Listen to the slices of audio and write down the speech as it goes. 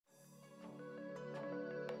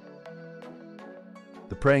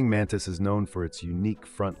The praying mantis is known for its unique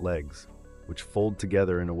front legs, which fold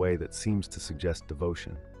together in a way that seems to suggest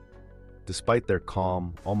devotion. Despite their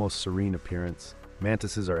calm, almost serene appearance,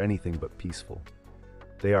 mantises are anything but peaceful.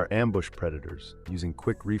 They are ambush predators, using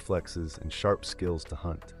quick reflexes and sharp skills to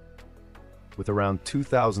hunt. With around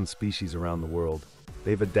 2,000 species around the world,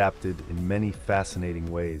 they've adapted in many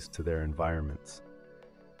fascinating ways to their environments.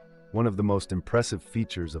 One of the most impressive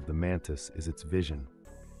features of the mantis is its vision.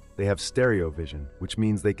 They have stereo vision, which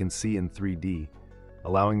means they can see in 3D,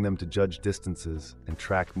 allowing them to judge distances and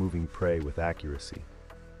track moving prey with accuracy.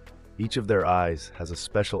 Each of their eyes has a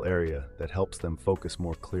special area that helps them focus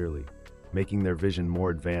more clearly, making their vision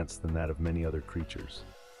more advanced than that of many other creatures.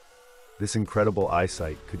 This incredible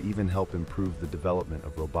eyesight could even help improve the development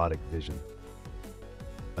of robotic vision.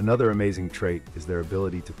 Another amazing trait is their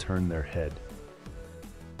ability to turn their head.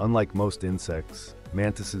 Unlike most insects,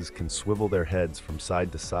 mantises can swivel their heads from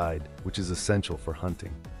side to side, which is essential for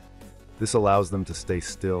hunting. This allows them to stay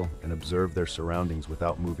still and observe their surroundings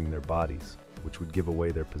without moving their bodies, which would give away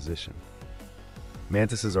their position.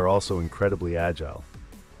 Mantises are also incredibly agile.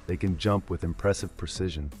 They can jump with impressive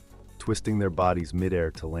precision, twisting their bodies mid-air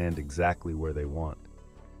to land exactly where they want.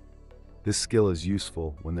 This skill is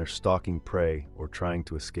useful when they're stalking prey or trying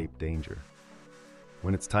to escape danger.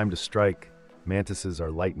 When it's time to strike, mantises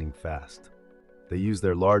are lightning fast. They use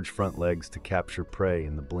their large front legs to capture prey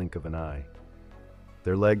in the blink of an eye.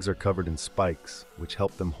 Their legs are covered in spikes, which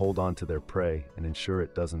help them hold on to their prey and ensure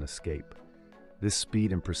it doesn't escape. This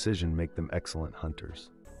speed and precision make them excellent hunters.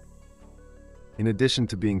 In addition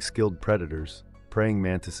to being skilled predators, praying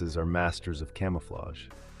mantises are masters of camouflage.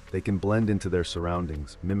 They can blend into their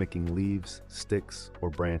surroundings, mimicking leaves, sticks, or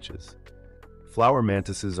branches. Flower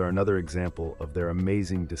mantises are another example of their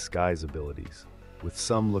amazing disguise abilities, with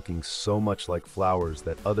some looking so much like flowers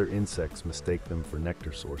that other insects mistake them for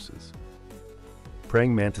nectar sources.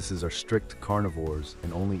 Praying mantises are strict carnivores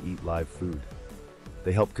and only eat live food.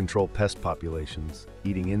 They help control pest populations,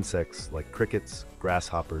 eating insects like crickets,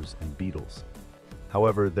 grasshoppers, and beetles.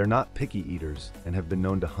 However, they're not picky eaters and have been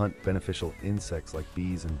known to hunt beneficial insects like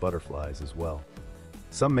bees and butterflies as well.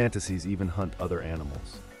 Some mantises even hunt other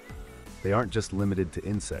animals. They aren't just limited to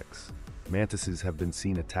insects. Mantises have been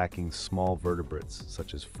seen attacking small vertebrates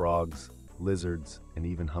such as frogs, lizards, and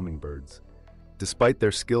even hummingbirds. Despite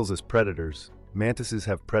their skills as predators, mantises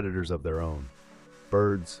have predators of their own.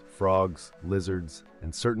 Birds, frogs, lizards,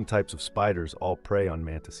 and certain types of spiders all prey on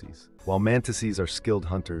mantises. While mantises are skilled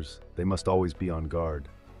hunters, they must always be on guard.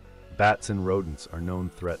 Bats and rodents are known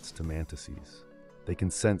threats to mantises. They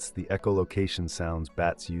can sense the echolocation sounds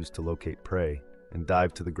bats use to locate prey and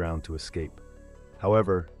dive to the ground to escape.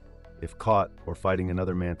 However, if caught or fighting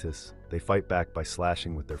another mantis, they fight back by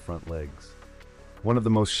slashing with their front legs. One of the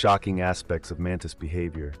most shocking aspects of mantis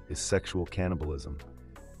behavior is sexual cannibalism.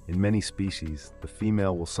 In many species, the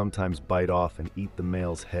female will sometimes bite off and eat the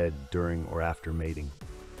male's head during or after mating.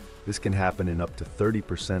 This can happen in up to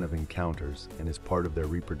 30% of encounters and is part of their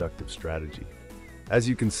reproductive strategy. As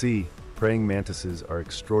you can see, praying mantises are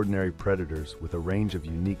extraordinary predators with a range of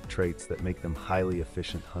unique traits that make them highly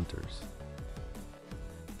efficient hunters.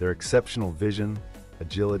 Their exceptional vision,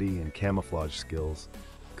 agility, and camouflage skills,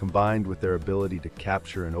 combined with their ability to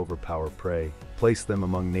capture and overpower prey, place them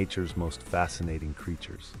among nature's most fascinating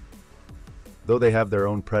creatures. Though they have their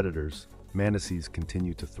own predators, mantises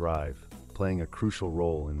continue to thrive, playing a crucial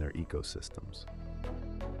role in their ecosystems.